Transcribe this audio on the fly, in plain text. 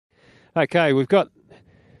Okay, we've got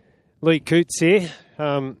Lee Coots here,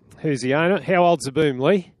 who's the owner. How old's the boom,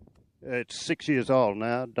 Lee? It's 6 years old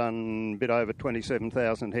now, done a bit over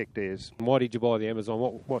 27,000 hectares. Why did you buy the Amazon?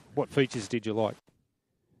 What features did you like?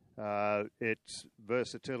 Its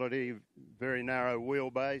versatility, very narrow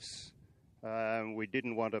wheelbase. We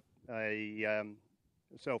didn't want a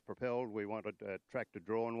self-propelled, we wanted a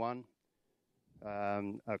tractor-drawn one.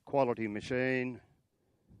 A quality machine.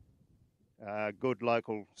 Good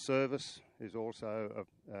local service is also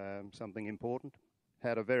something important.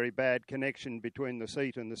 Had a very bad connection between the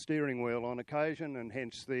seat and the steering wheel on occasion, and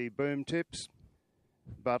hence the boom tips.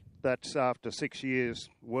 But that's after 6 years'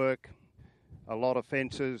 work, a lot of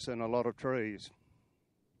fences and a lot of trees.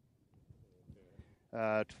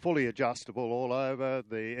 It's fully adjustable all over.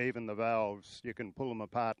 Even the valves, you can pull them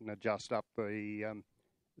apart and adjust up the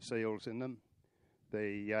seals in them.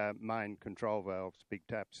 The main control valves, big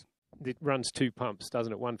taps. It runs two pumps,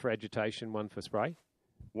 doesn't it? One for agitation, one for spray?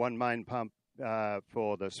 One main pump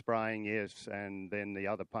for the spraying, yes, and then the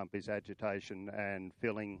other pump is agitation and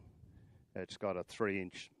filling. It's got a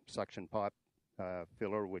 3-inch suction pipe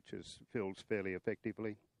filler, which fills fairly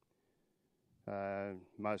effectively.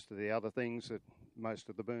 Most of the other things that most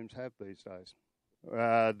of the booms have these days.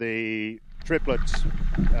 The triplets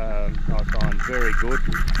I find very good.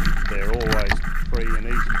 They're always free and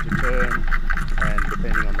easy to turn, and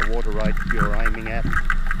depending on the water rate you're aiming at,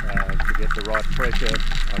 to get the right pressure,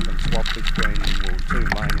 I can swap between two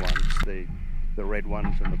main ones, the red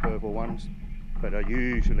ones and the purple ones, but I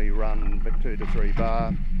usually run 2 to 3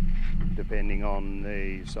 bar, depending on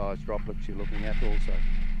the size droplets you're looking at also.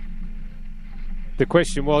 The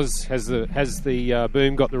question was, has the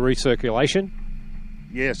boom got the recirculation?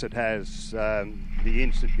 Yes, it has. The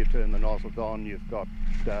instant you turn the nozzles on, you've got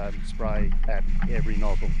spray at every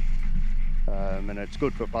nozzle. And it's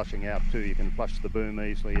good for flushing out too. You can flush the boom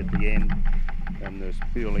easily at the end, and there's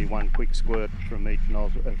purely one quick squirt from each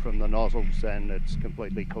nozzle, from the nozzles, and it's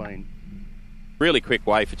completely clean. Really quick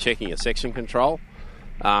way for checking your section control.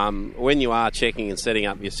 When you are checking and setting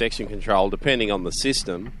up your section control, depending on the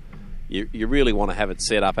system, you really want to have it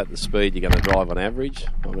set up at the speed you're going to drive on average.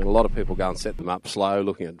 I mean, a lot of people go and set them up slow,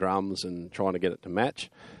 looking at drums and trying to get it to match.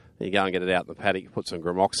 And you go and get it out in the paddock, you put some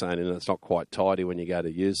gramoxone in it, it's not quite tidy when you go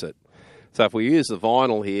to use it. So if we use the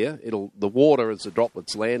vinyl here, the water as the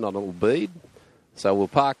droplets land on it will bead. So we'll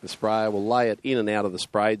park the sprayer, we'll lay it in and out of the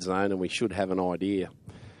sprayed zone, and we should have an idea.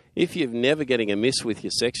 If you're never getting a miss with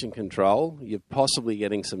your section control, you're possibly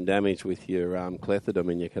getting some damage with your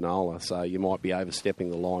clethodim in your canola, so you might be overstepping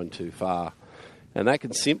the line too far. And that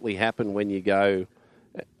can simply happen when you go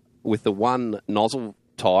with the one nozzle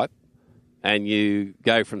type and you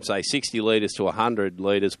go from, say, 60 litres to 100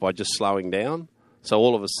 litres by just slowing down. So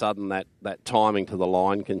all of a sudden that timing to the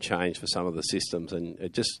line can change for some of the systems, and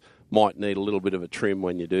it just might need a little bit of a trim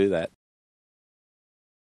when you do that.